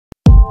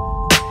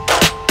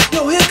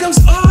here comes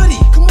Artie.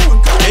 Come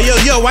on, come on. Hey,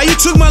 yo, why you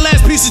took my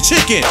last piece of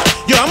chicken?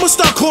 Yo, I'ma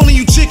start calling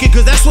you chicken,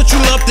 cause that's what you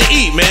love to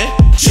eat, man.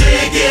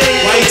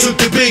 Chicken. Why you took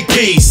the big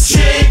piece?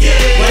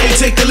 Chicken. Why you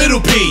take the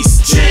little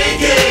piece?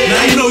 Chicken.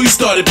 Now you know you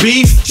started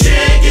beef.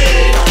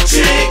 Chicken.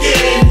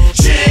 Chicken.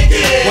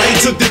 Chicken. Why you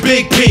took the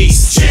big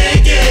piece?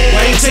 Chicken.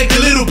 Why you take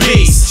the little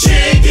piece?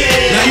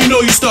 Chicken. Now you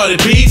know you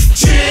started beef.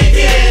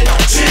 Chicken.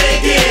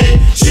 Chicken.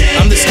 Chicken.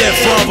 I'm the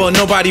stepfather,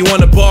 nobody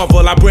wanna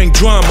bother. I bring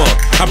drama,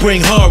 I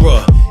bring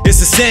horror. It's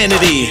a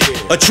sanity,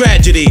 a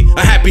tragedy,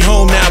 a happy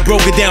home now,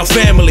 broken down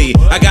family.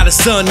 I got a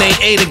son named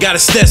Aiden, got a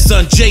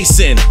stepson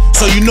Jason,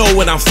 so you know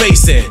what I'm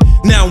facing.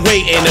 Now I'm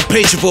waiting and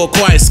patient for a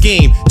quiet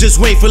scheme. Just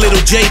wait for little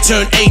Jay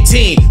turn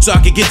 18, so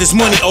I can get this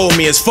money owed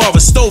me. His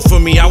father stole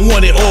from me, I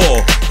want it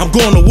all. I'm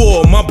going to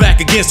war, my back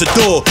against the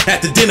door.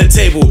 At the dinner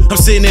table, I'm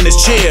sitting in his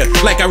chair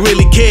like I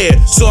really care,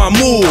 so I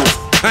move.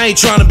 I ain't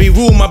tryna be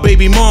rude, my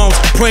baby mom's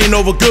praying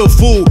over good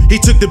food. He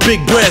took the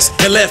big breast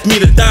and left me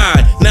to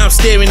die. Now I'm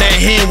staring at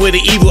him with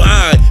an evil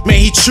eye. Man,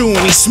 he chewing,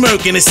 he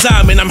smirking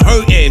inside, man, I'm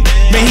hurting.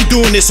 Man, he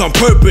doing this on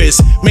purpose.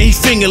 Man, he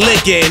finger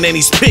licking and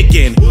he's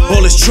picking.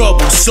 All his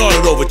trouble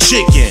started over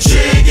chicken.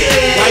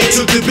 Why you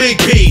took the big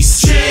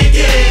piece?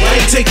 Why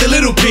you take the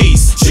little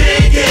piece?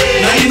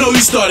 Now you know you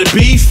started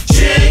beef.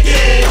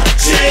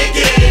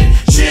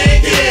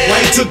 Why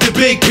you took the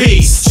big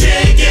piece?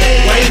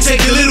 Why you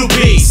take the little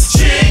piece?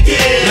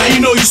 Now you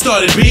know you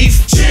started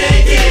beef.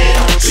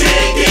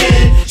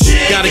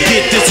 Gotta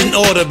get this in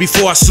order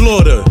before I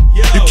slaughter.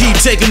 You keep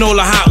taking all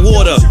the hot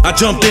water. I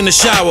jumped in the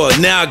shower,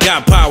 now I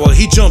got power.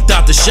 He jumped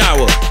out the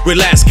shower.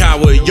 Relax,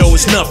 coward. Yo,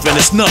 it's nothing,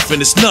 it's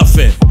nothing, it's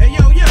nothing.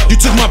 You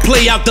took my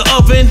plate out the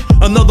oven.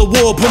 Another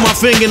war, put my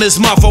finger in his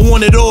mouth. I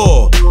want it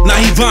all. Now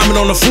he vomit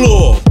on the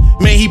floor.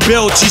 Man, he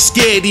belched, he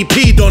scared, he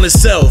peed on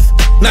himself.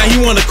 Now he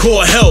wanna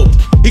call help.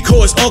 He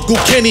called his Uncle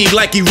Kenny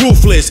like he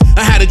ruthless.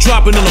 I had to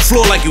drop it on the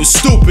floor like he was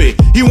stupid.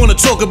 He wanna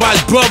talk about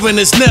his brother and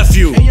his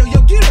nephew. Hey, yo,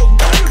 get over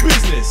your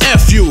business.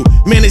 F you,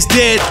 man, it's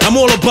dead. I'm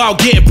all about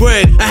getting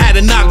bread. I had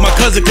to knock my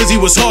cousin cause he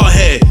was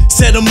hardhead.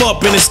 Set him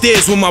up in the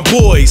stairs with my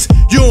boys.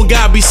 You don't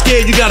gotta be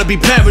scared, you gotta be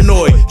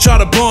paranoid. Try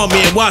to bomb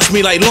me and wash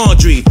me like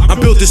laundry. I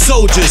built the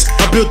soldiers,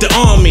 I built the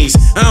armies.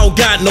 I don't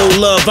got no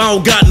love, I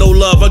don't got no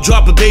love. I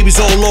dropping babies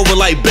all over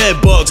like bed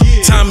bugs.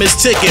 Time is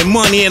ticking,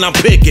 money and I'm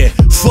picking.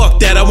 Fuck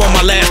that, I want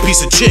my last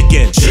piece of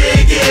chicken.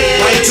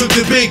 Why you took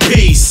the big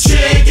piece?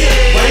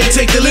 Why you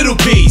take the little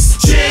piece?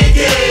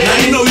 Now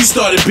you know you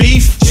started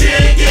beef.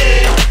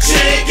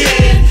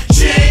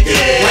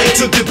 Why you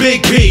took the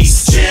big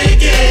piece?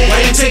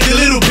 Why you take the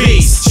little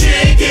piece?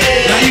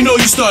 Now you know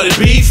you started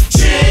beef.